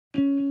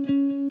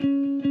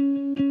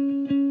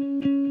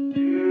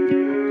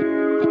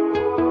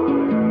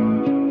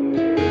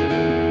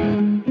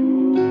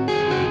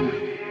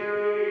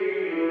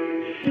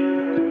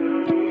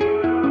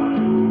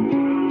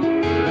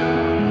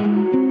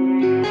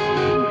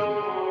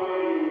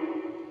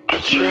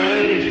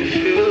tried if it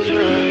feels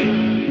right.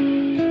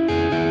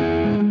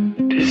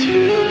 This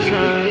feels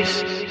nice.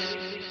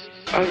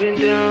 I've been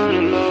down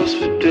and lost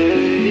for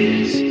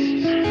days.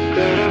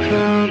 Glad I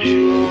found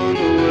you on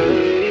the way.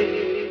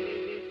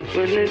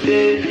 When the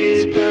days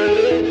get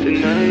better, the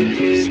night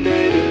gets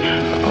later,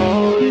 I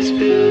always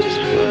feel this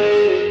way.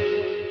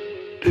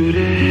 Through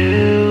the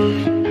hills,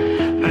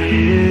 I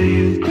hear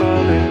you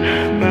calling,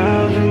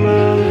 miles and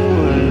miles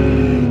away.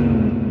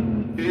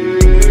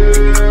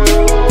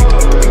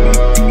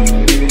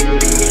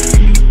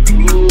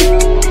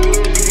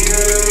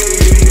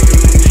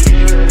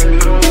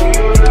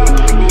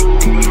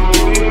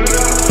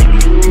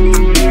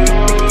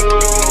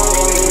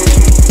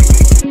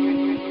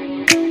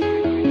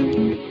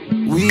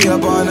 We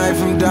up all night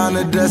from dawn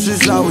to dusk,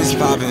 it's always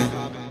poppin'.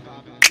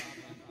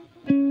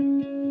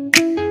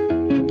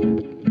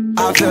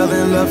 I fell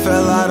in love,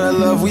 fell out of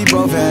love, we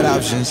both had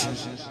options.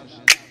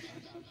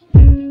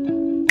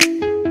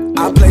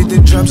 I played the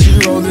drums, she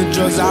rolled the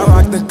drugs, I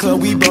rocked the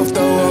club, we both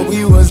throw up.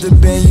 We was the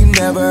band you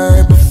never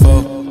heard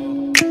before.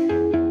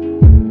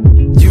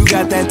 You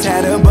got that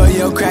tattoo, but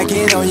you're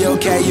cracking on your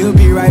cat. You'll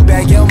be right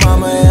back, your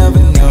mama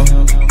ever know.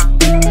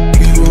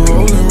 We were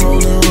rolling,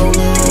 rolling,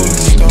 rolling, rolling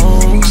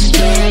stones.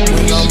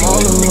 When I'm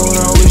all alone,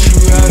 I wish you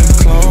had a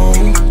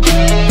clone.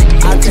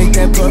 I take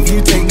that puff, you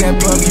take that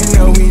puff, you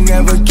know we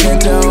never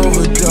catch to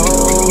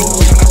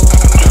overdose.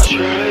 I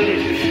tried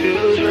if it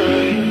feels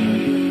right.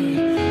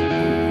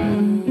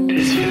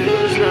 This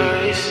feels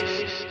nice.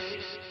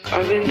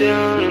 I've been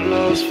down and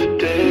lost for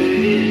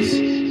days.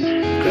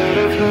 Glad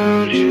I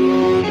found you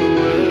on the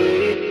way.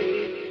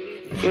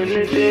 When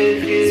the days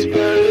get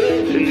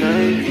better, the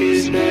night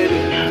gets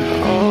later, I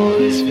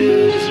always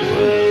feel this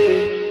way.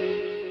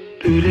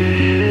 Through the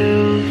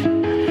hills,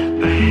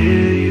 I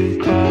hear you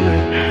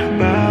calling,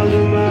 miles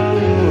and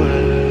miles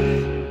away.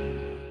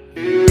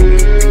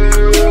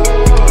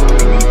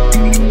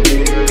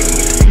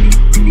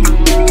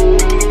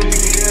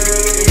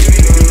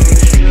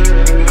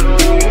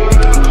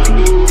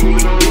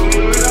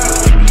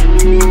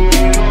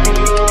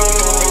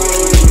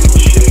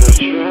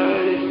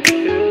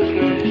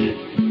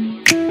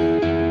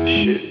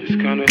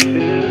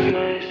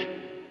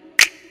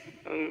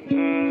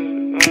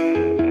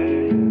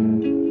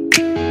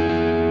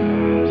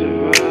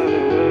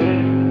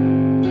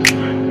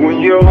 When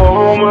you're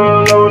home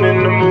alone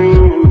in the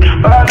mood, I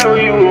know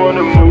you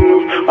wanna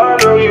move, I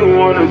know you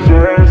wanna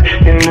dance,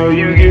 you know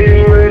you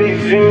get ready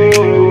to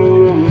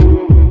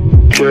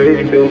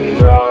take the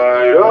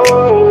night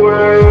away.